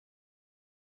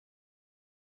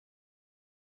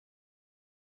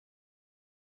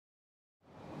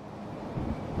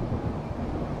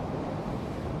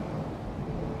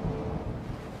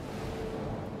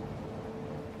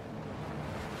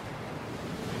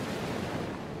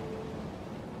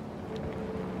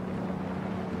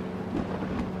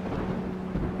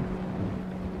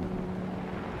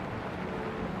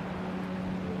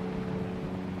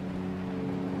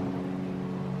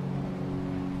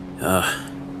A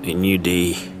new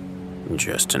day,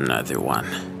 just another one.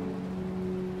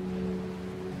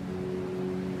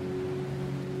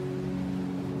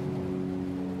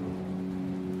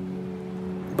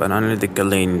 But only the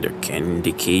calendar can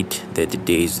indicate that the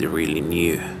day is really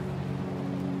new.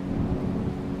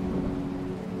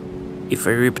 If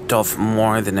I ripped off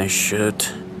more than I should,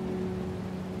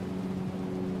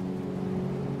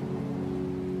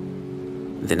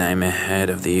 then I'm ahead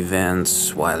of the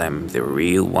events while I'm the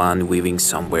real one weaving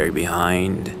somewhere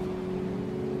behind.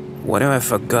 What if I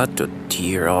forgot to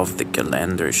tear off the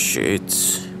calendar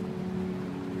sheets?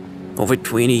 Over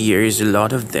 20 years, a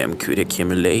lot of them could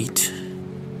accumulate.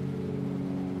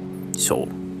 So,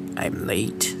 I'm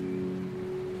late.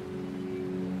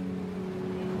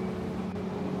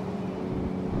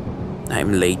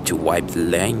 I'm late to wipe the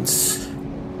lens.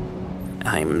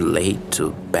 I'm late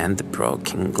to bend the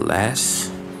broken glass.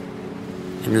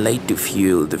 I'm late to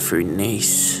fuel the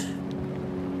furnace.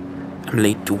 I'm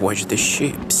late to wash the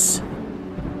ships.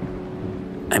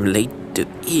 I'm late to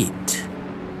eat.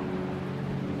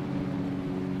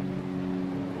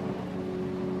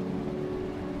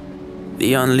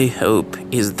 The only hope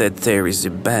is that there is a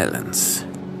balance.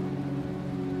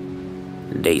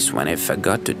 Days when I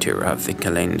forgot to tear off the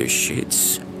calendar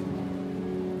sheets.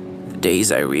 The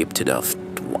days I ripped it off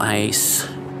twice.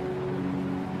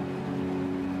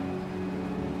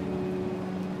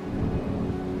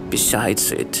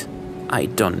 Besides it, I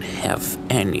don't have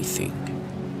anything.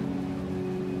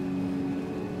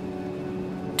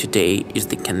 Today is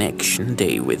the connection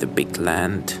day with the big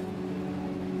land.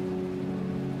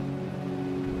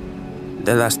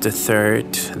 The last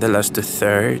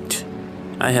third.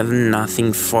 I have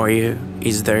nothing for you.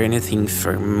 Is there anything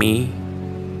for me?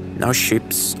 No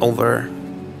ships, over.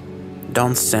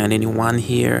 Don't send anyone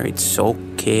here, it's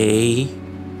okay.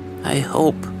 I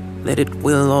hope that it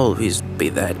will always be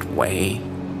that way.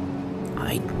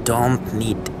 I don't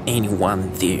need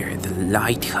anyone there. The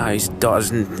lighthouse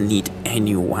doesn't need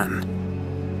anyone.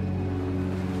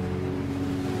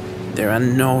 There are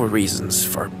no reasons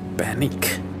for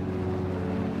panic.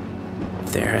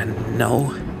 There are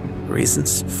no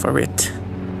reasons for it.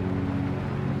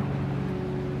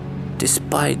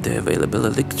 Despite the available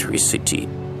electricity,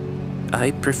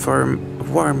 I prefer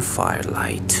warm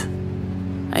firelight.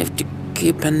 I have to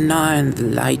keep an eye on the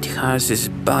lighthouse's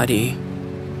body.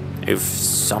 If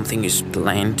something is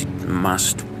planned, it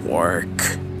must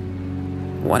work.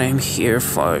 What I'm here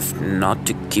for if not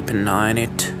to keep an eye on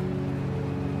it?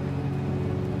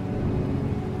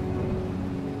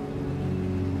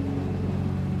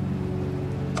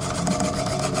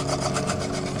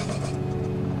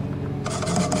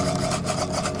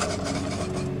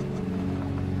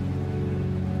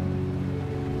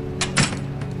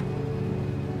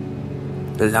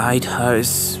 The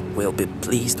lighthouse will be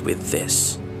pleased with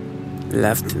this.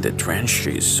 Left in the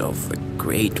trenches of a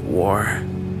great war.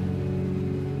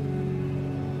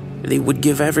 They would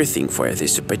give everything for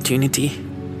this opportunity.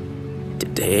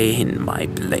 Today, in my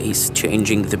place,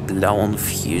 changing the blown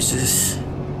fuses.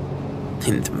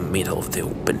 In the middle of the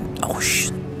open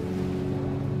ocean.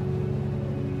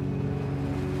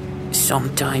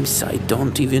 Sometimes I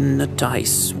don't even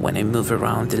notice when I move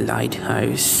around the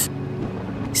lighthouse.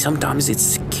 Sometimes it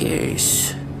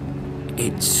scares.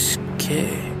 It's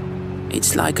scary.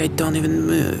 It's like I don't even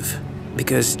move,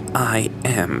 because I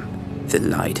am the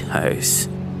lighthouse.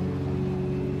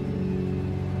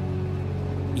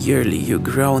 Yearly you're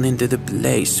grown into the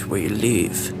place where you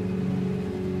live,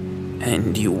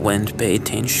 and you won't pay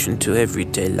attention to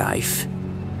everyday life.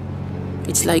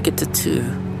 It's like a tattoo.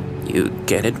 You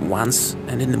get it once,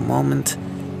 and in the moment,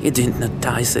 you didn't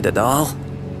notice it at all.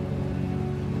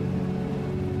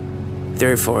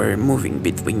 Therefore, moving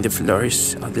between the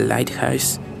floors of the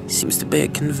lighthouse seems to be a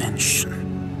convention.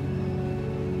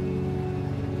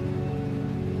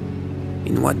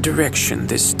 In what direction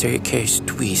the staircase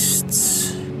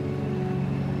twists?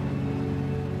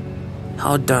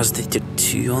 How does the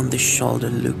tattoo on the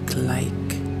shoulder look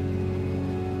like?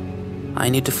 I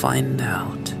need to find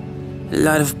out. A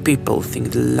lot of people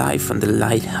think the life on the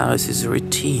lighthouse is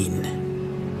routine.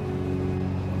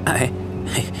 I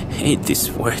hate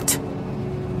this word.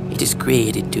 It is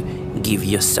created to give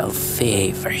yourself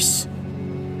favors.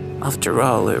 After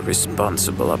all, a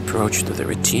responsible approach to the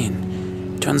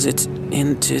routine turns it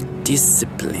into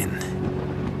discipline.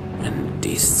 And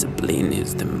discipline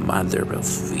is the mother of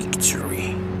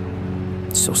victory.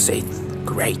 So said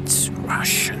great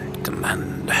Russian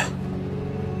commander.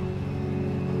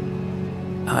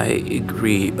 I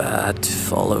agree, but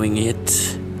following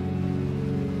it,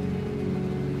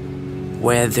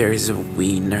 where there is a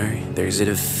winner, there is a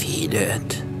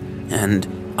defeated, and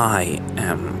I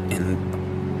am in.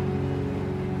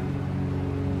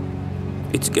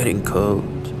 It's getting cold.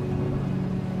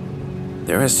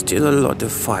 There is still a lot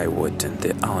of firewood in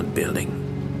the outbuilding.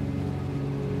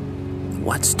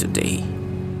 What's today?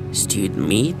 Stewed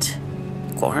meat?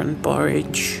 Corn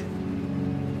porridge?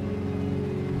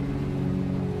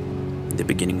 The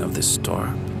beginning of the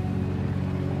storm.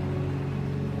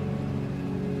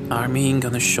 Arming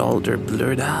on a shoulder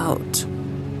blurred out,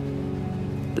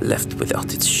 left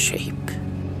without its shape.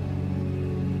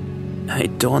 I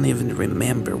don't even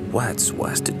remember what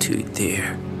was the tooth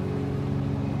there.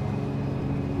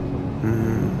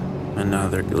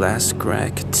 Another glass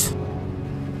cracked.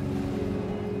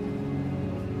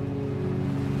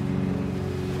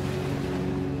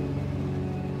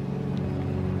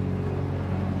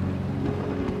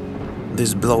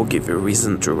 This blow gave a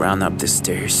reason to run up the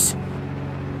stairs.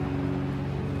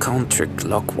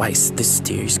 Counterclockwise, the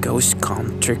stairs goes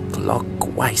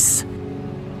counterclockwise.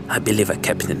 I believe I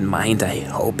kept it in mind. I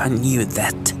hope I knew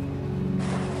that.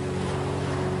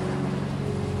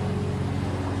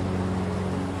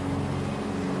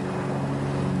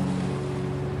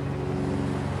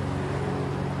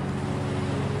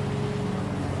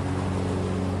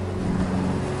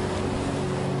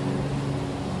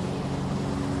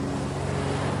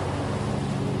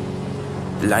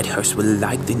 The lighthouse will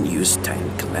like the new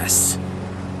stained glass.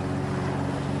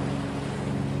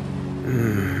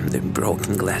 The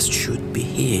broken glass should be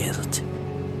healed.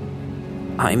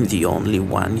 I'm the only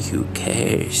one who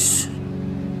cares.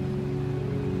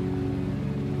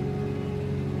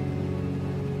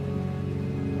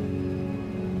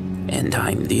 And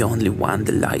I'm the only one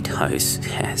the lighthouse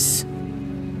has.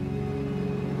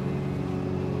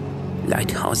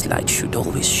 Lighthouse light should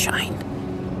always shine.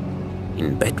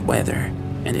 In bad weather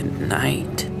and at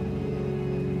night.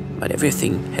 But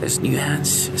everything has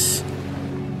nuances.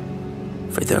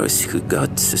 For those who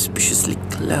got suspiciously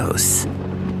close,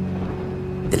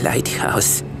 the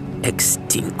lighthouse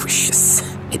extinguishes.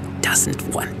 It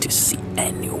doesn't want to see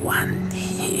anyone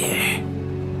here.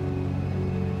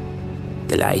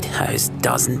 The lighthouse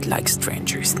doesn't like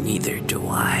strangers, neither do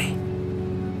I.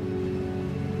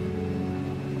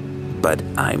 But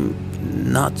I'm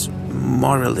not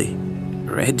morally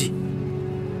ready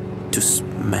to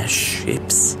smash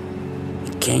ships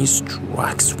against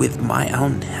rocks with my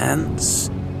own hands.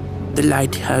 The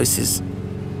lighthouse is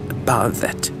above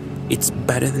that. It's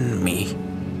better than me.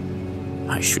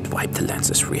 I should wipe the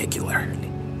lenses regularly.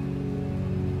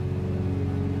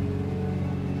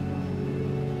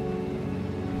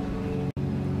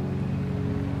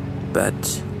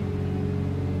 But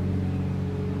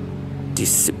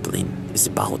discipline is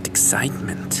about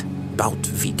excitement, about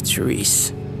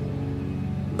victories.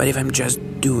 But if I'm just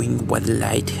doing what the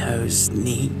lighthouse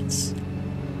needs,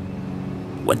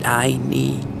 what I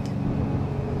need,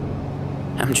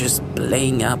 I'm just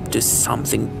playing up to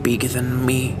something bigger than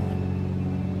me.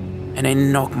 And I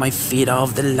knock my feet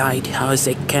off the lighthouse,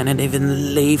 I cannot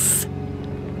even leave.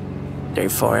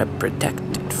 Therefore I protect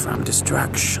it from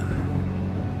destruction.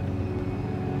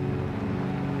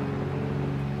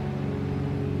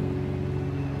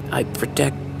 I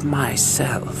protect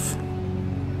myself.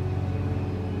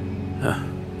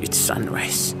 It's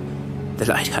sunrise. The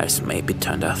lighthouse may be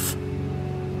turned off.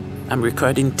 I'm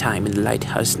recording time in the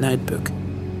lighthouse notebook.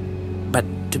 But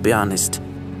to be honest,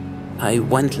 I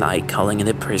won't like calling it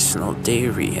a personal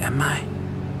diary, am I?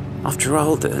 After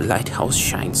all, the lighthouse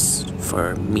shines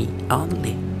for me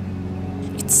only.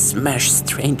 It smashed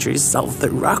strangers off the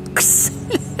rocks.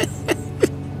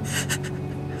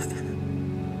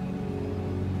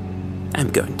 I'm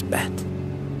going to bed.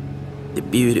 The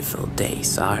beautiful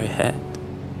days are ahead.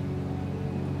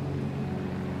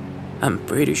 I'm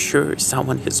pretty sure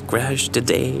someone has crashed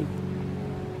today.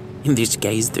 In this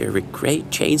case, there are great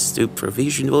chance the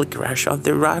provision will crash off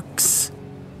the rocks.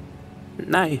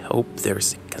 And I hope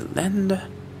there's a calendar.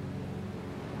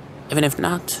 Even if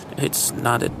not, it's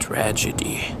not a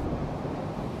tragedy.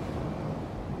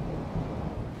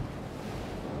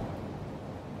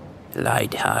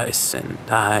 Lighthouse and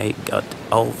I got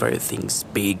over things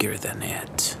bigger than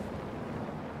it.